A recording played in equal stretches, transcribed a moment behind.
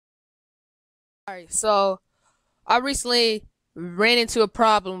Alright, so I recently ran into a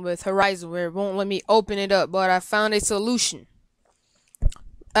problem with Horizon where it won't let me open it up, but I found a solution.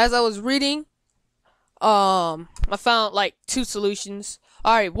 As I was reading, I found like two solutions.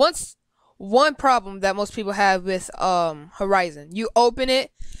 Alright, one problem that most people have with Horizon. You open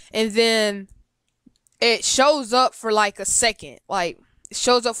it and then it shows up for like a second. Like it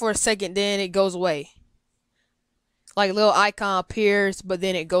shows up for a second, then it goes away. Like a little icon appears, but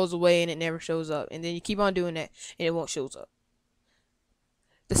then it goes away and it never shows up. And then you keep on doing that and it won't show up.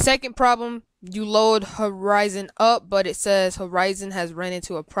 The second problem, you load Horizon up, but it says Horizon has ran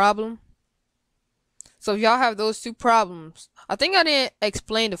into a problem. So if y'all have those two problems, I think I didn't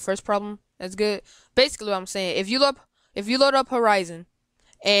explain the first problem. That's good. Basically what I'm saying, if you load up Horizon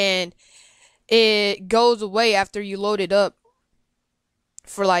and it goes away after you load it up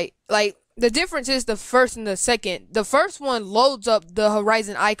for like the difference is the first and the second. The first one loads up the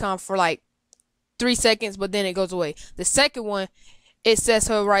Horizon icon for like 3 seconds, but then it goes away. The second one, it says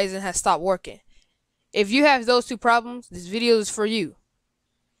Horizon has stopped working. If you have those two problems, this video is for you.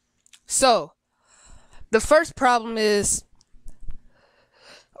 So, the first problem is,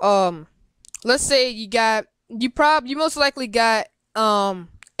 let's say you most likely got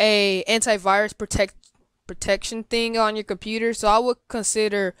a antivirus protection thing on your computer. So I would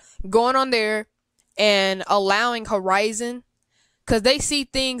consider going on there and allowing Horizon, because they see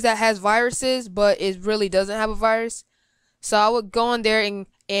things that has viruses, but it really doesn't have a virus. So I would go on there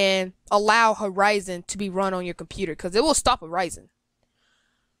and allow Horizon to be run on your computer, because it will stop Horizon.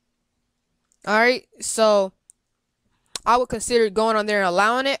 Alright, so I would consider going on there and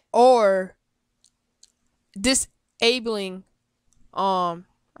allowing it, or disabling,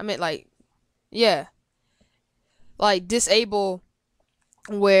 like disable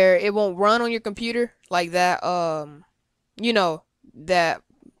where it won't run on your computer, like that, that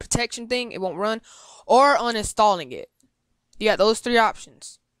protection thing, it won't run, or uninstalling it. You got those three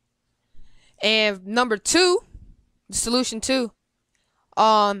options. And number two, solution two,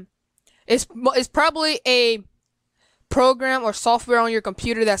 it's probably a program or software on your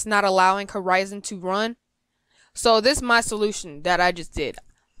computer that's not allowing Horizon to run. So this is my solution that I just did.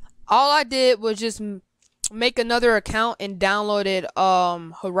 All I did was just make another account and downloaded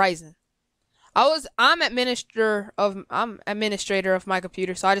Horizon. I'm administrator of my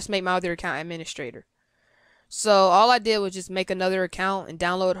computer, so I just made my other account administrator. So all I did was just make another account and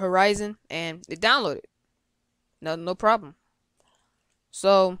download Horizon, and it downloaded. No problem.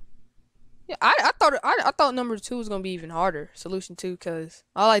 So yeah, I thought number two was gonna be even harder, solution two, because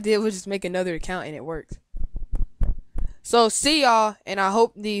all I did was just make another account and it worked. So see y'all, and I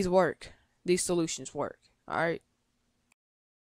hope these solutions work. Alright.